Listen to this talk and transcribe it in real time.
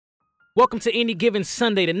Welcome to Any Given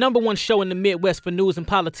Sunday, the number one show in the Midwest for news and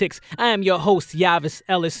politics. I am your host, Yavis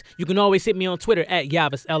Ellis. You can always hit me on Twitter at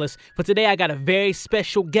Yavis Ellis. For today, I got a very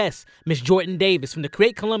special guest, Miss Jordan Davis from the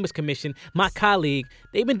Create Columbus Commission, my colleague.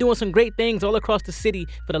 They've been doing some great things all across the city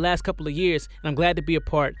for the last couple of years, and I'm glad to be a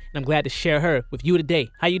part, and I'm glad to share her with you today.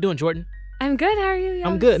 How you doing, Jordan? I'm good. How are you, Yavis?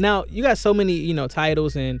 I'm good. Now, you got so many,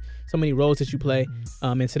 titles and so many roles that you play.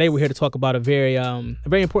 And today we're here to talk about a very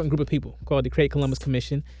important group of people called the Create Columbus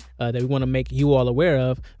Commission that we want to make you all aware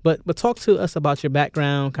of. But talk to us about your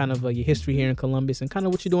background, kind of your history here in Columbus, and kind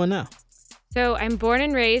of what you're doing now. So I'm born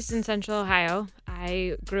and raised in Central Ohio.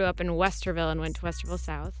 I grew up in Westerville and went to Westerville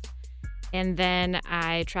South. And then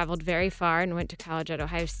I traveled very far and went to college at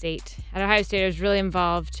Ohio State. At Ohio State, I was really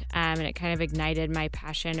involved, and it kind of ignited my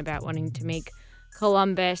passion about wanting to make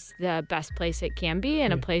Columbus the best place it can be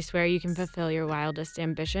and a place where you can fulfill your wildest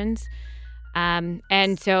ambitions. And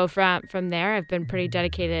so from there, I've been pretty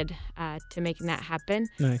dedicated to making that happen.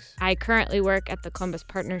 Nice. I currently work at the Columbus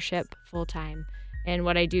Partnership full-time. And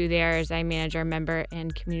what I do there is I manage our member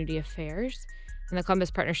and community affairs. And the Columbus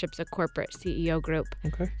Partnership's a corporate CEO group.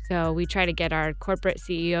 Okay. So we try to get our corporate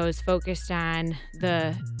CEOs focused on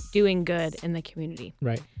the doing good in the community.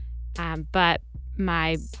 Right. But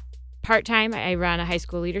my part-time, I run a high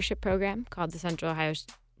school leadership program called the Central Ohio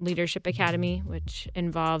Leadership Academy, which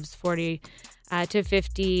involves 40 to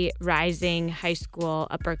 50 rising high school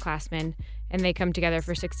upperclassmen. And they come together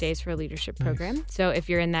for 6 days for a leadership program. So if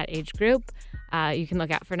you're in that age group, you can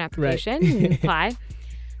look out for an application and apply.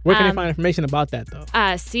 Where can they find information about that, though?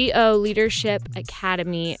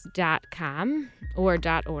 coleadershipacademy.com or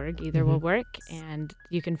 .org. Either will work, and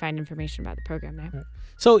you can find information about the program there. Right.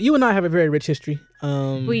 So you and I have a very rich history.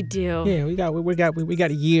 We do. Yeah, we got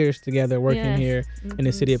years together working here in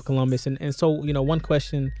the city of Columbus, and so one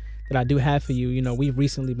question that I do have for you, we've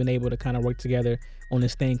recently been able to kind of work together on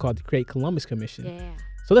this thing called the Create Columbus Commission. Yeah.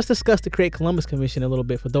 So let's discuss the Create Columbus Commission a little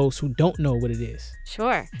bit for those who don't know what it is.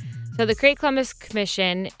 Sure. So the Create Columbus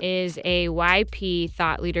Commission is a YP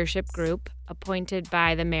thought leadership group appointed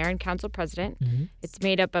by the mayor and council president. Mm-hmm. It's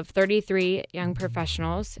made up of 33 young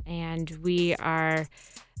professionals, and we are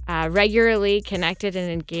regularly connected and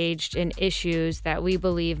engaged in issues that we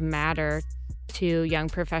believe matter to young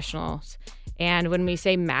professionals. And when we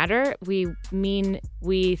say matter, we mean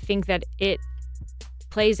we think that it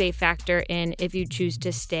plays a factor in if you choose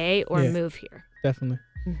to stay or move here. Definitely.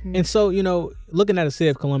 Mm-hmm. And so, looking at the city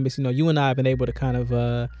of Columbus, you and I have been able to kind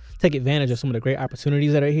of take advantage of some of the great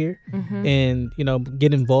opportunities that are here and,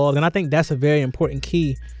 get involved. And I think that's a very important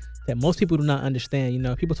key that most people do not understand.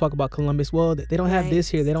 People talk about Columbus, well, they don't have this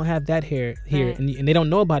here, they don't have that here, Right. and they don't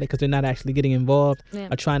know about it because they're not actually getting involved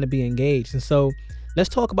or trying to be engaged. And so let's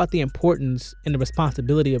talk about the importance and the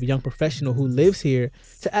responsibility of a young professional who lives here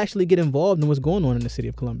to actually get involved in what's going on in the city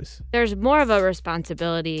of Columbus. There's more of a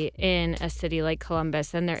responsibility in a city like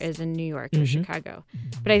Columbus than there is in New York or Chicago.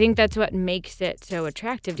 But I think that's what makes it so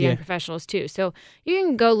attractive to young professionals, too. So you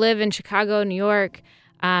can go live in Chicago, New York,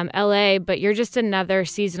 LA, but you're just another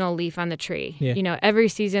seasonal leaf on the tree. Yeah. Every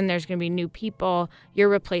season there's going to be new people. You're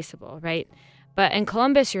replaceable, right? But in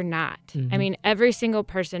Columbus, you're not. I mean, every single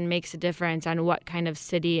person makes a difference on what kind of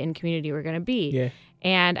city and community we're going to be. Yeah.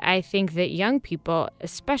 And I think that young people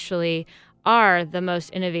especially are the most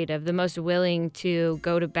innovative, the most willing to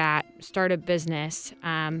go to bat, start a business,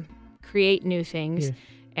 create new things. Yeah.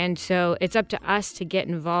 And so it's up to us to get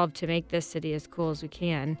involved to make this city as cool as we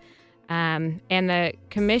can. And the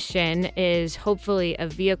commission is hopefully a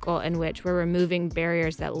vehicle in which we're removing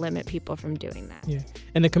barriers that limit people from doing that. Yeah,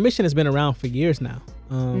 and the commission has been around for years now.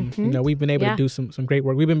 We've been able to do some great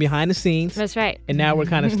work. We've been behind the snees. That's right. And now we're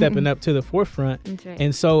kind of stepping up to the forefront. That's right.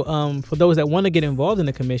 And so for those that want to get involved in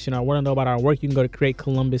the commission or want to know about our work, you can go to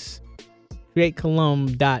createcolum.us.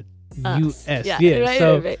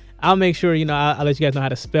 Right. I'll make sure, I'll let you guys know how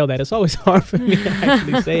to spell that. It's always hard for me to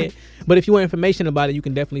actually say it. But if you want information about it, you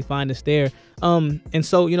can definitely find us there. And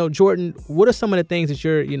so, Jordan, what are some of the things that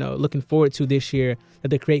you're, looking forward to this year that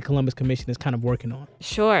the Create Columbus Commission is kind of working on?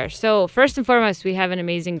 Sure. So first and foremost, we have an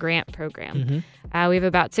amazing grant program. We have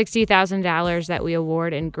about $60,000 that we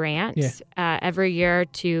award in grants every year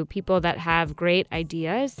to people that have great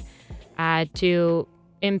ideas to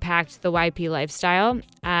impact the YP lifestyle.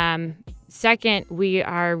 Second, we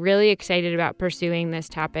are really excited about pursuing this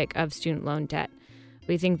topic of student loan debt.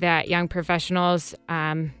 We think that young professionals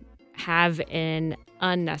have an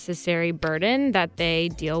unnecessary burden that they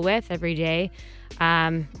deal with every day,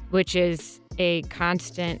 which is a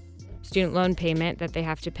constant student loan payment that they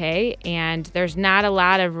have to pay. And there's not a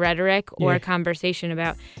lot of rhetoric or conversation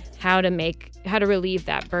about how to relieve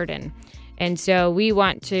that burden. And so we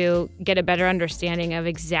want to get a better understanding of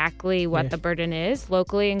exactly what the burden is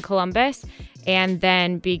locally in Columbus, and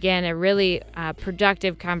then begin a really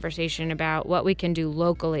productive conversation about what we can do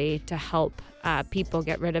locally to help people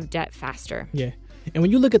get rid of debt faster. Yeah. And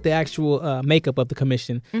when you look at the actual makeup of the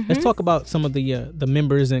commission, let's talk about some of the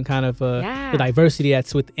members and kind of the diversity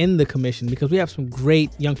that's within the commission, because we have some great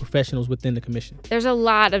young professionals within the commission. There's a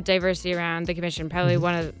lot of diversity around the commission, probably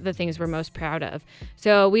one of the things we're most proud of.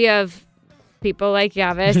 So we have people like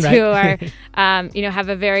Yavis who are, have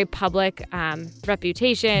a very public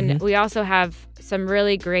reputation. We also have some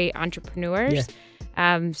really great entrepreneurs. Yeah.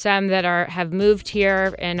 Some that have moved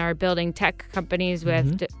here and are building tech companies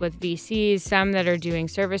with VCs, some that are doing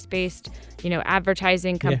service-based,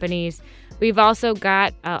 advertising companies. Yeah. We've also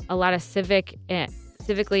got a lot of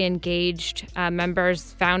civically engaged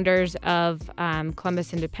members, founders of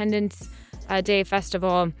Columbus Independence Day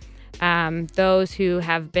Festival, those who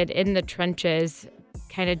have been in the trenches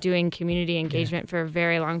kind of doing community engagement for a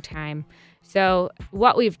very long time. So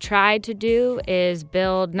what we've tried to do is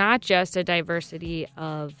build not just a diversity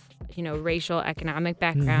of, racial, economic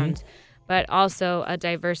backgrounds, but also a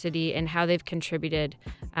diversity in how they've contributed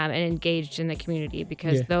and engaged in the community,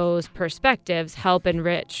 because those perspectives help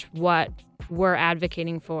enrich what we're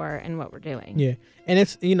advocating for and what we're doing. Yeah. And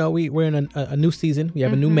it's, we're in a new season. We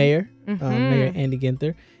have a new mayor, Mayor Andy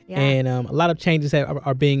Ginther. Yeah. And a lot of changes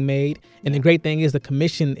are being made. And the great thing is the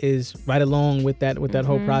commission is right along with that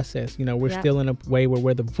whole process. We're still in a way where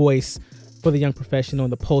we're the voice for the young professional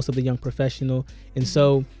and the pulse of the young professional. And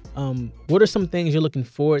so what are some things you're looking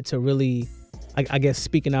forward to really, I guess,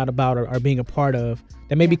 speaking out about or being a part of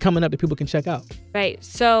that may be coming up that people can check out? Right.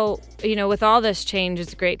 So, with all this change,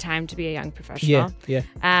 it's a great time to be a young professional.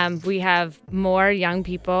 Yeah. We have more young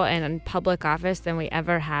people in public office than we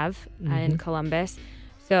ever have in Columbus.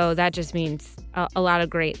 So that just means a lot of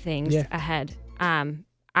great things ahead.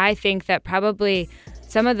 I think that probably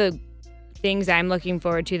some of the things I'm looking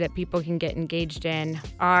forward to that people can get engaged in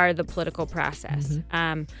are the political process.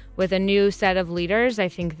 With a new set of leaders, I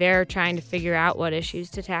think they're trying to figure out what issues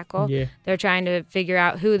to tackle. Yeah. They're trying to figure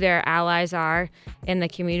out who their allies are in the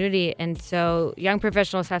community. And so young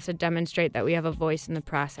professionals have to demonstrate that we have a voice in the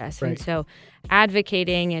process. Right. And so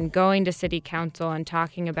advocating and going to city council and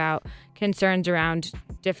talking about concerns around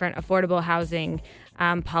different affordable housing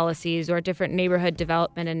policies or different neighborhood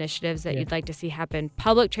development initiatives that you'd like to see happen.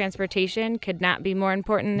 Public transportation could not be more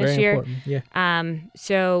important this year. Important. Yeah.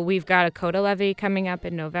 So we've got a COTA levy coming up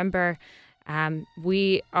in November.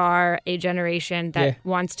 We are a generation that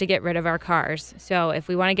wants to get rid of our cars. So if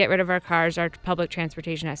we want to get rid of our cars, our public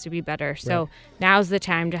transportation has to be better. So now's the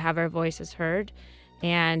time to have our voices heard.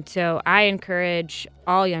 And so I encourage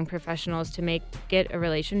all young professionals to get a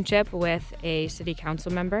relationship with a city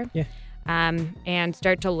council member. Yeah. And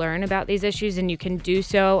start to learn about these issues. And you can do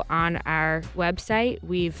so on our website.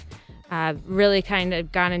 We've really kind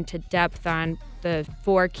of gone into depth on the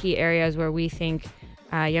 4 key areas where we think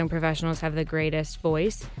young professionals have the greatest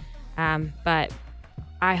voice. But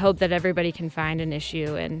I hope that everybody can find an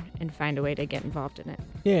issue and find a way to get involved in it.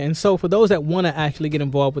 Yeah, and so for those that want to actually get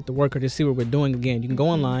involved with the work or to see what we're doing, again, you can go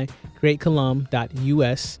online,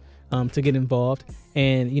 createcolum.us to get involved.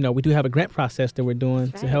 And, we do have a grant process that we're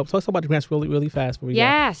doing to help. Talk about the grants really, really fast.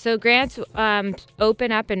 So grants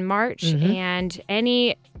open up in March, and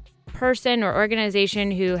any person or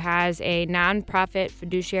organization who has a nonprofit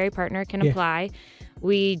fiduciary partner can apply.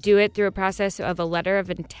 We do it through a process of a letter of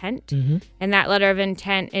intent, and that letter of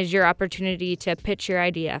intent is your opportunity to pitch your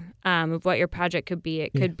idea of what your project could be.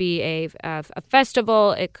 It could be a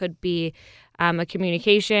festival. It could be a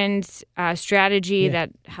communications strategy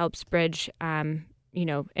that helps bridge, an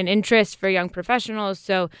interest for young professionals.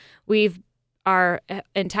 So our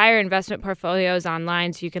entire investment portfolio is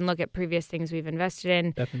online, so you can look at previous things we've invested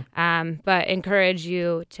in. Definitely. But encourage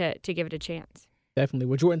you to give it a chance. Definitely.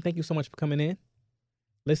 Well, Jordan, thank you so much for coming in.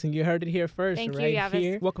 Listen, you heard it here first. Thank right you, Yavis.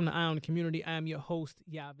 Here. Welcome to Eye on the Community. I am your host,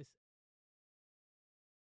 Yavis.